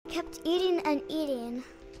kept eating and eating.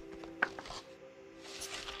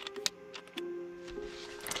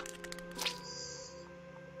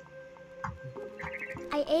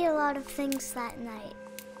 I ate a lot of things that night.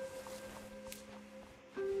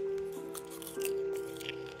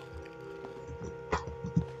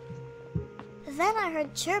 Then I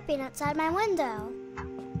heard chirping outside my window.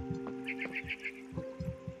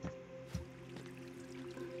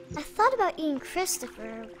 I thought about eating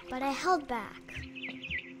Christopher, but I held back.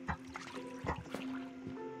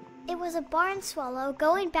 It was a barn swallow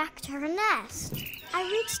going back to her nest. I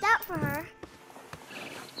reached out for her.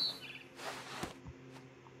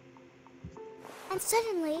 And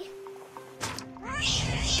suddenly...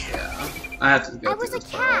 Yeah, I have to go through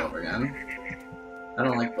this part all over again. I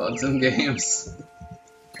don't like bugs in games.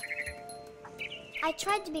 I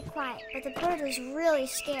tried to be quiet, but the bird was really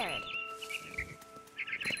scared.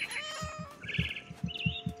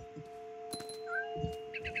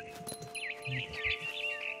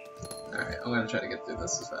 Alright, I'm gonna try to get through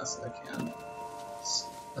this as fast as I can.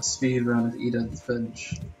 A speed run of Edith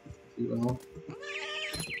Finch, if you will.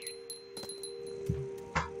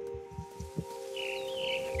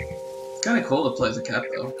 It's kinda cool to play as a cat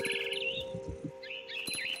though.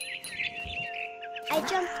 I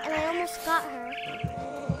jumped and I almost got her.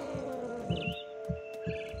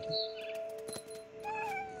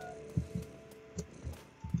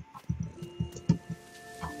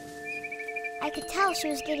 I could tell she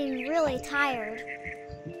was getting really tired.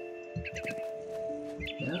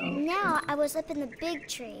 Yeah. Now I was up in the big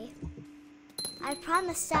tree. I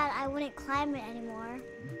promised Dad I wouldn't climb it anymore.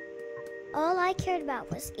 All I cared about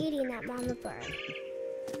was eating that mama bird.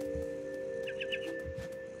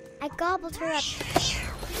 I gobbled her up.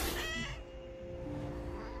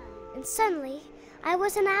 And suddenly, I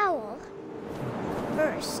was an owl.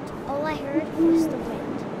 First, all I heard was the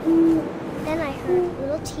wind. Then I heard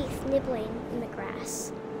little teeth nibbling in the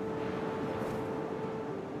grass.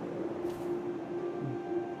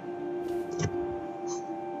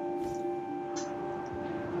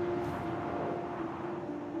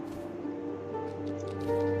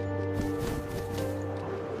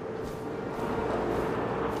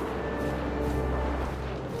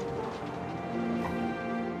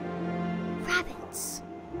 Rabbits.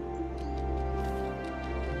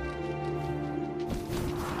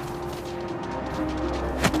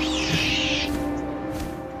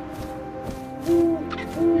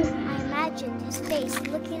 I imagined his face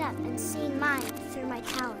looking up and seeing mine through my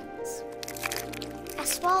talons. I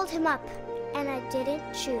swallowed him up, and I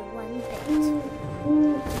didn't chew one bit.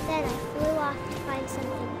 Then I flew off to find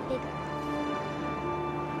something bigger.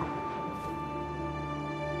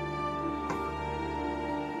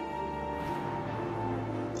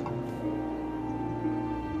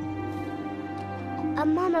 A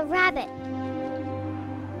mama rabbit.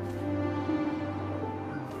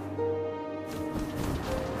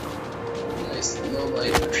 Nice low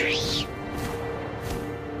light.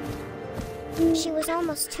 She was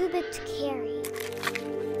almost too big to carry.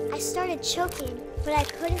 I started choking, but I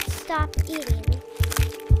couldn't stop eating.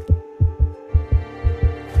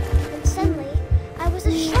 And suddenly, I was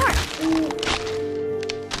a shark.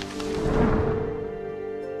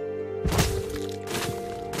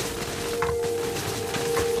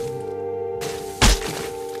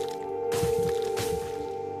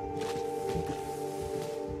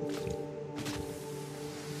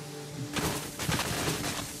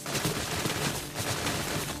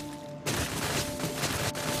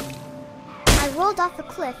 Rolled off a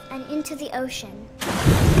cliff and into the ocean.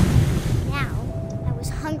 Now, I was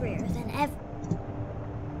hungrier than ever.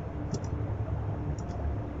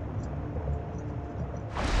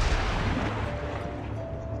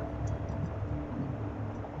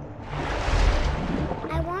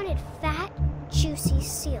 I wanted fat, juicy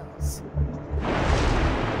seals.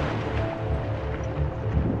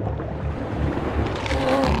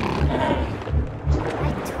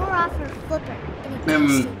 I tore off her flipper.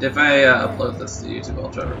 If I upload this to YouTube, I'll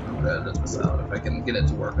try to remember to edit this out if I can get it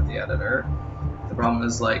to work with the editor. The problem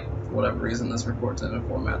is, like, for whatever reason, this records in a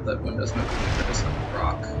format that Windows Movie Maker doesn't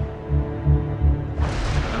rock. Oh,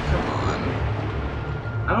 come on.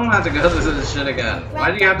 I don't have to go through this shit again. Why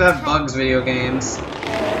do you have to have bugs video games? But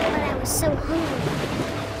I was so hungry,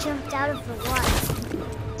 I jumped out of the water.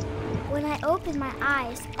 When I opened my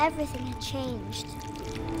eyes, everything had changed.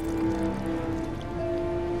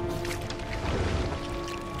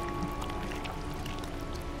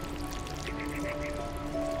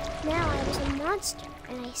 Now I was a monster,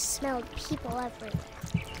 and I smelled people everywhere.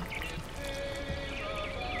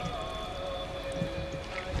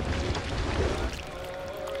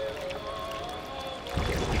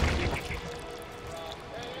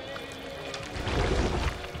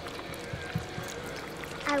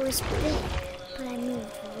 I was big, but I moved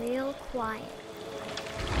real quiet.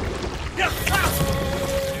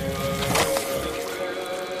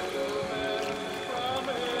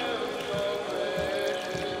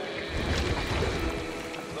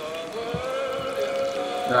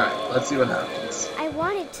 Alright, let's see what happens. I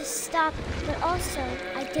wanted to stop, but also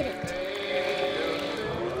I didn't.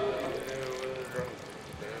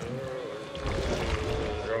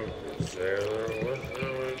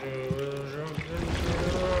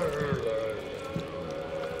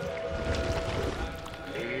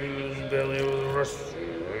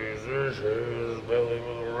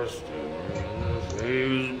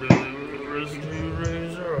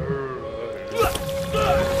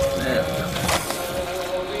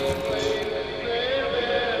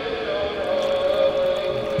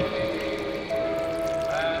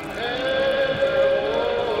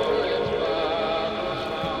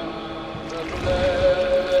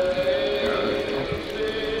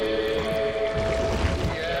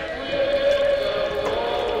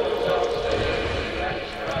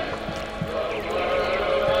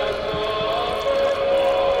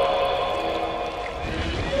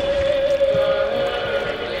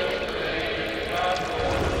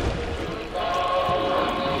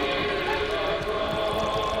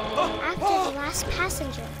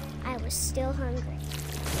 Passenger, I was still hungry,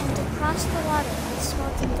 and across the water I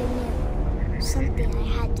smelled something new, something I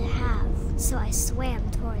had to have, so I swam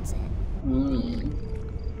towards it.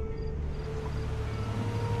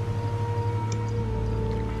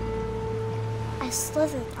 I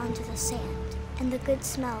slithered onto the sand, and the good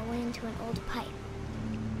smell went into an old pipe.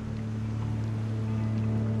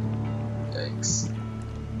 Yikes.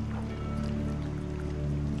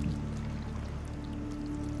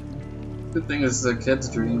 Good thing this is a kid's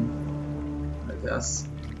dream, I guess.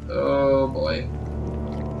 Oh boy.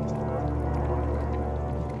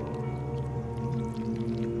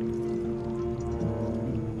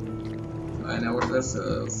 I know what this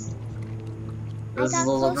is. This I is got a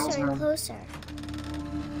little closer girl's and room. closer.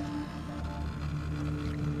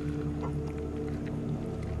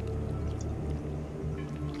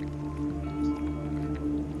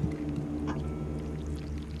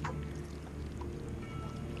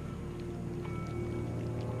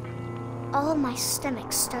 All my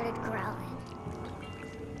stomach started growling.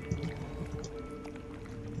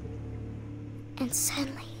 And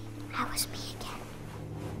suddenly, I was me again.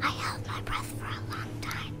 I held my breath for a long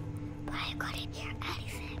time, but I couldn't hear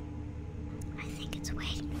anything. I think it's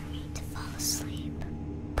waiting for me to fall asleep.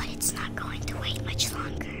 But it's not going to wait much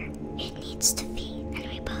longer. It needs to feed, and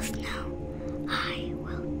we both know I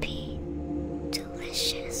will be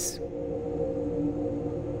delicious.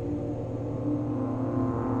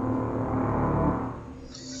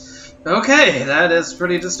 Okay, that is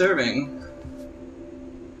pretty disturbing.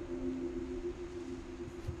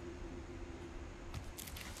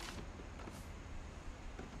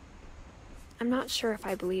 I'm not sure if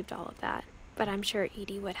I believed all of that, but I'm sure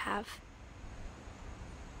Edie would have.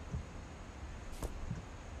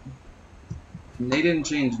 They didn't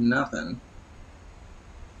change nothing.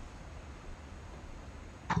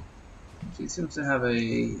 She seems to have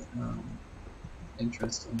a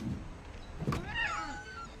interest in.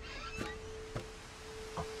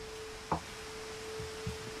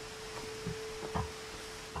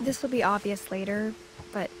 This will be obvious later,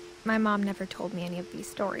 but my mom never told me any of these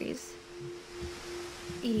stories.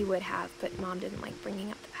 Edie would have, but Mom didn't like bringing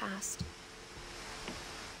up the past.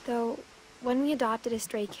 Though, when we adopted a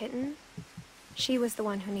stray kitten, she was the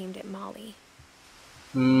one who named it Molly.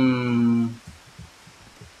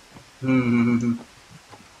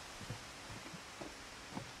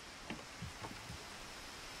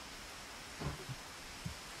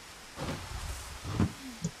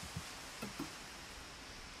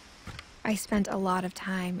 I spent a lot of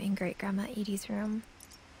time in Great-Grandma Edie's room.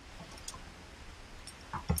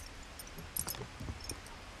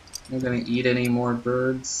 You're gonna eat any more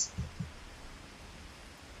birds?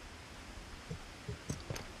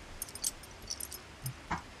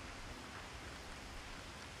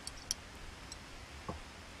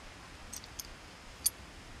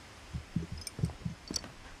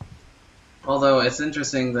 Although it's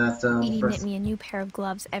interesting that Edie knit me a new pair of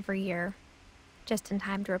gloves every year, just in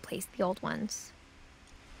time to replace the old ones.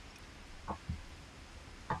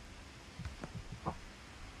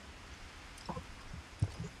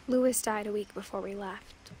 Louis died a week before we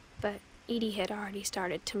left, but Edie had already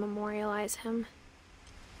started to memorialize him.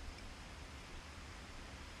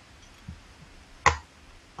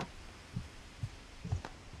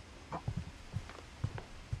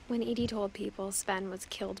 When Edie told people Sven was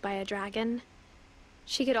killed by a dragon,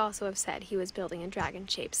 she could also have said he was building a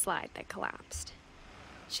dragon-shaped slide that collapsed.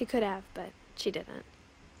 She could have, but she didn't.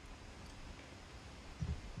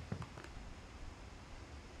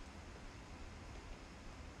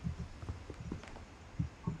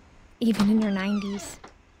 Even in her 90s,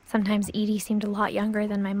 sometimes Edie seemed a lot younger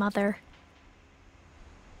than my mother.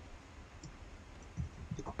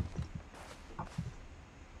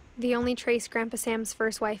 The only trace Grandpa Sam's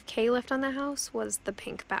first wife, Kay, left on the house was the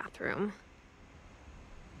pink bathroom.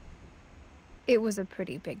 It was a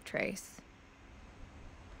pretty big trace.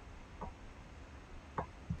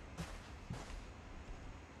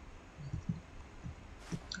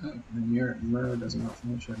 Oh, the mirror does not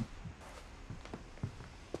function.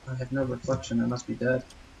 I have no reflection, I must be dead.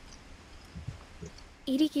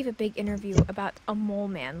 Edie gave a big interview about a mole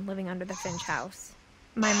man living under the Finch house.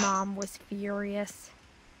 My mom was furious.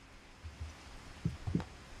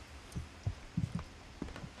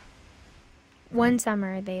 One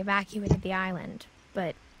summer, they evacuated the island,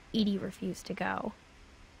 but Edie refused to go.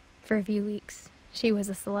 For a few weeks, she was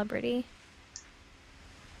a celebrity.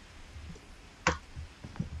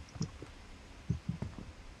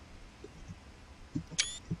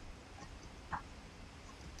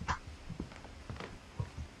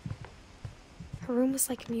 Her room was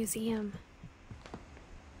like a museum.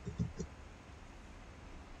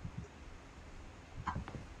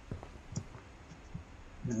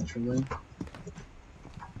 Naturally.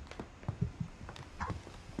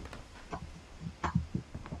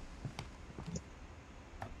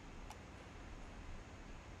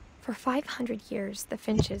 For 500 years, the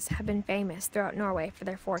Finches have been famous throughout Norway for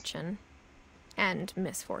their fortune and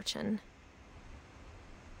misfortune.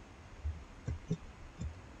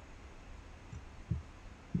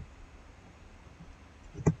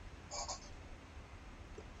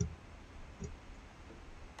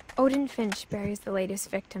 Odin Finch buries the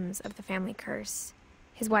latest victims of the family curse,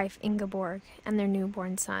 his wife Ingeborg and their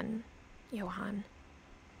newborn son, Johan.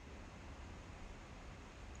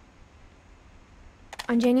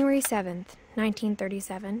 On January 7th,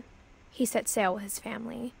 1937, he set sail with his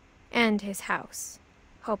family and his house,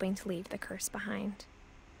 hoping to leave the curse behind.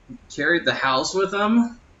 Carried the house with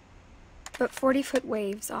him? But 40-foot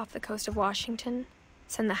waves off the coast of Washington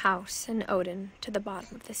send the house and Odin to the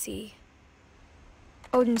bottom of the sea.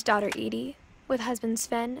 Odin's daughter Edie, with husband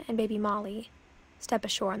Sven and baby Molly, step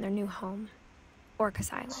ashore on their new home,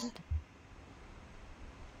 Orcas Island.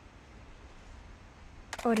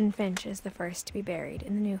 Odin Finch is the first to be buried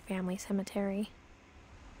in the new family cemetery.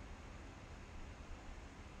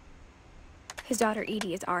 His daughter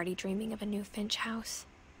Edie is already dreaming of a new Finch house.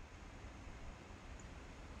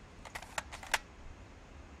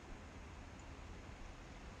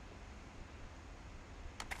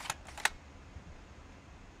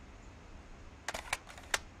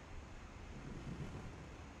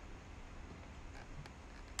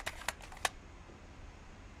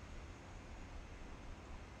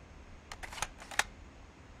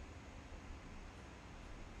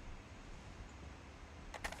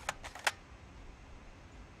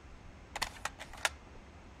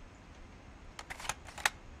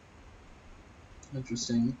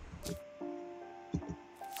 Interesting.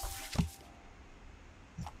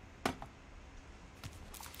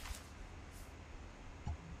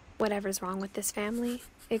 Whatever's wrong with this family,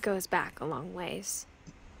 it goes back a long ways.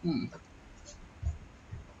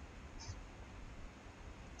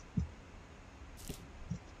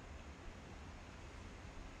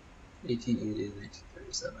 1880 to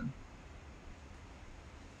 1937.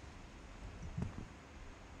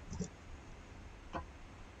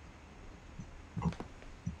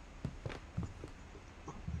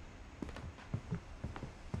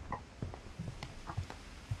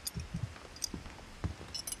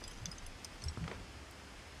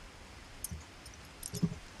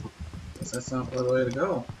 Guess that's not the way to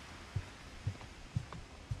go.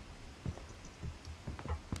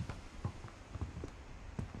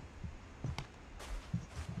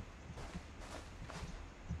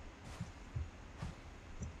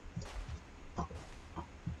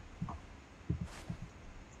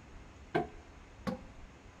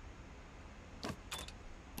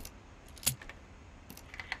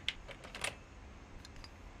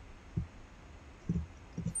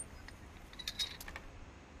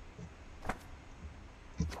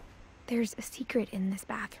 There's a secret in this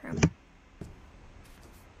bathroom.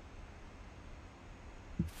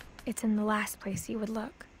 It's in the last place you would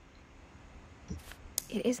look.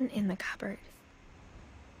 It isn't in the cupboard.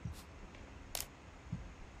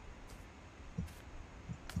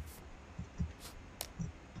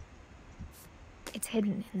 It's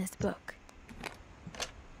hidden in this book.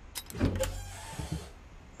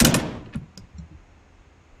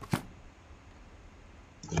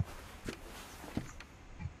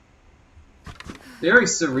 Very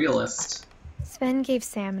surrealist. Sven gave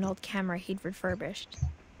Sam an old camera he'd refurbished.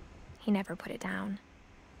 He never put it down.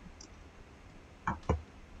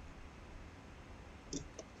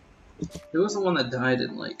 Who was the one that died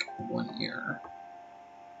in, like, 1 year?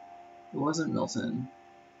 It wasn't Milton.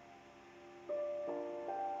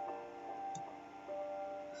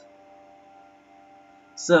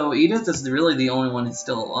 So, Edith is really the only one who's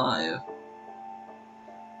still alive.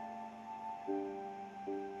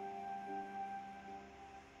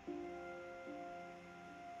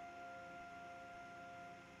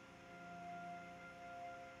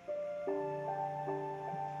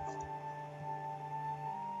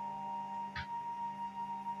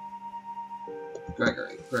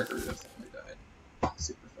 Gregory definitely died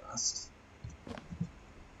super fast.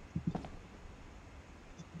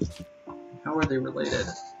 How are they related?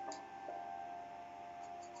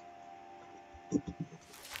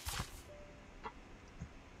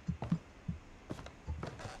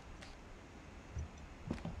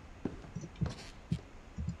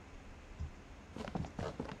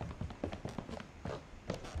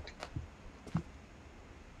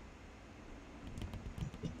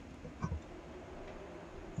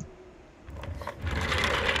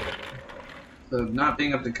 So not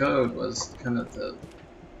being up to code was kind of the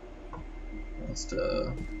most,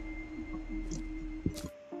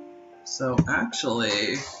 So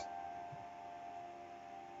actually,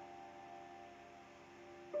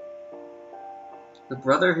 the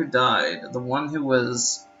brother who died, the one who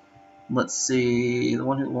was, let's see, the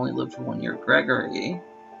one who only lived for 1 year, Gregory,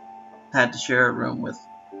 had to share a room with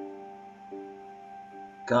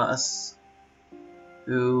Gus,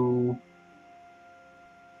 who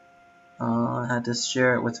had to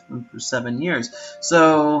share it with him for 7 years.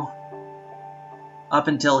 So, up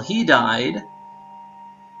until he died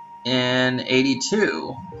in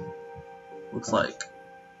 82, looks like.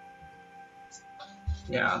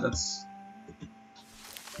 Yeah,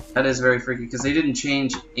 that is very freaky, because they didn't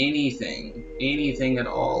change anything at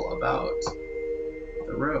all about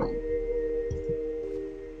the room.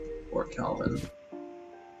 Or Calvin.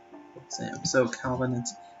 Sam. So Calvin and...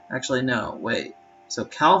 Actually, no, wait. So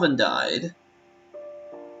Calvin died.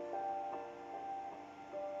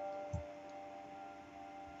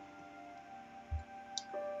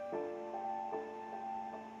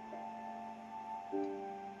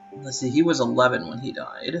 Let's see, he was 11 when he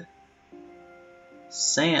died.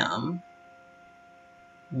 Sam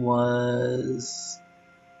was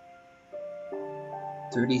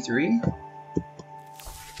 33?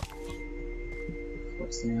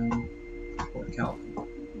 For Sam, or Calvin.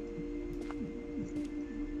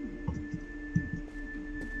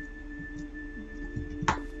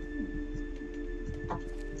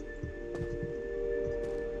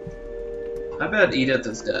 I bet Edith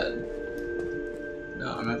is dead.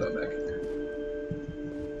 No, I'm not going back in there.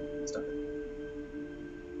 Stop it.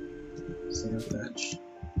 Sam Finch.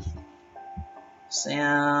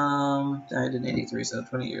 Sam died in 83, so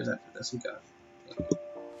 20 years after this he got.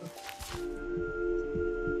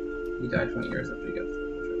 He died 20 years after he got the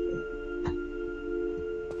football trophy.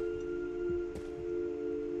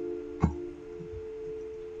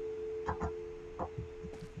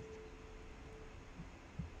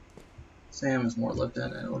 Sam is more lived in,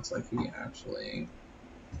 and it looks like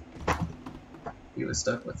he was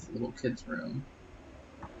stuck with the little kid's room.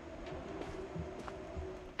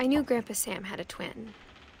 I knew Grandpa Sam had a twin.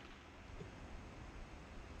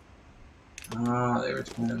 Ah, they were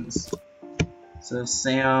twins. So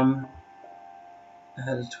Sam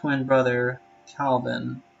had a twin brother,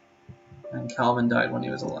 Calvin, and Calvin died when he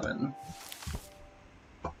was 11.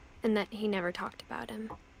 And that he never talked about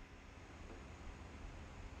him.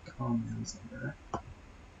 Comments under.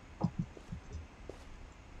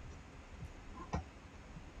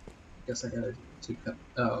 Guess I gotta do cut.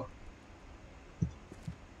 Oh.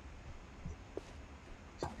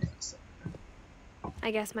 I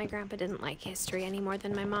guess my grandpa didn't like history any more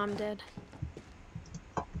than my mom did.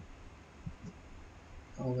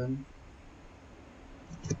 Calvin.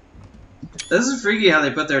 This is freaky how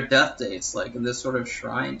they put their death dates like in this sort of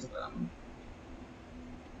shrine to them.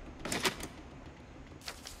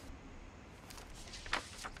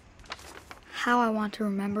 How I Want to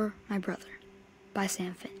Remember My Brother by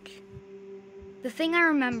Sam Finch. The thing I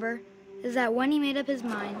remember is that when he made up his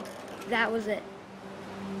mind, that was it.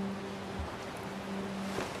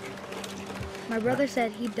 My brother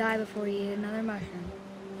said he'd die before he ate another mushroom.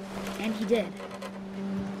 And he did.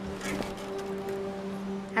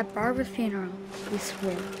 At Barbara's funeral, we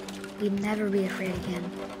swore we'd never be afraid again.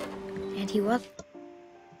 And he wasn't.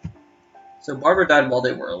 So Barbara died while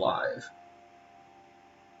they were alive.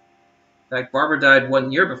 In fact, Barbara died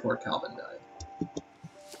 1 year before Calvin died.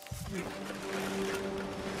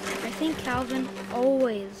 I think Calvin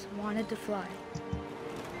always wanted to fly.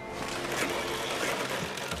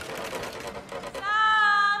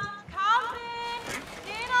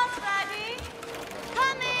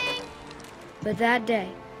 But that day,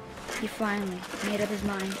 he finally made up his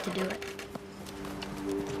mind to do it.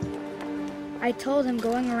 I told him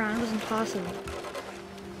going around was impossible.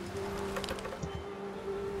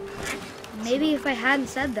 Maybe if I hadn't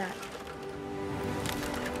said that.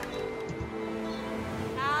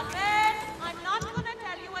 Calvin, I'm not gonna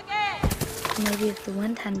tell you again. Maybe if the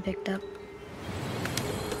wind hadn't picked up.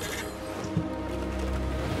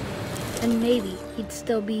 Then maybe he'd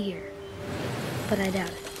still be here. But I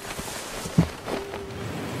doubt it.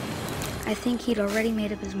 I think he'd already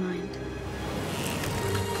made up his mind.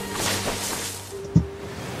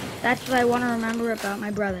 That's what I want to remember about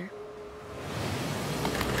my brother.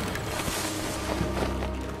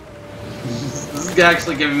 This is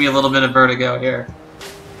actually giving me a little bit of vertigo here.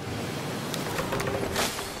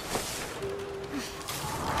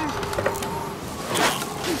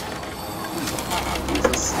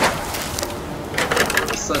 Jesus.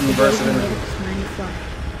 A sudden burst of energy.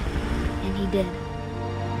 And he did.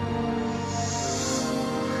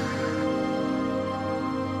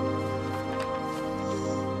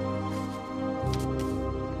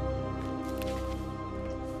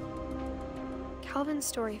 Calvin's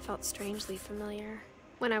story felt strangely familiar.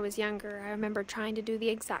 When I was younger, I remember trying to do the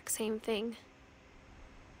exact same thing.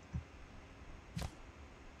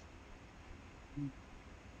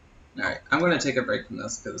 Alright, I'm going to take a break from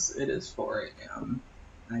this because it is 4 a.m.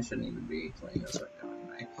 I shouldn't even be playing this right now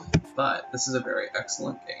anyway. But this is a very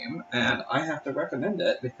excellent game, and I have to recommend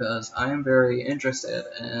it because I am very interested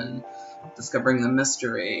in discovering the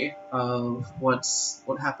mystery of what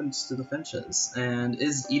happens to the Finches. And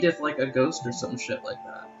is Edith like a ghost or some shit like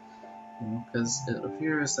that? Because it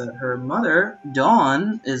appears that her mother,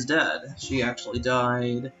 Dawn, is dead. She actually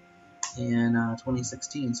died in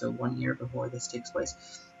 2016, so 1 year before this takes place.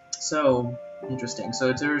 So, interesting. So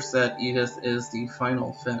it appears that Edith is the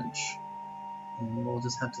final Finch. And we'll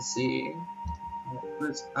just have to see.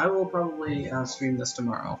 But I will probably stream this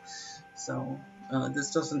tomorrow. So,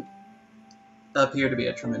 this doesn't appear to be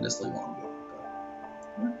a tremendously long game.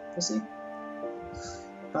 But, yeah, we'll see.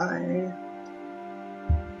 Bye!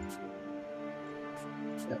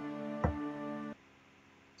 Yep.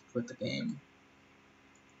 Quit the game.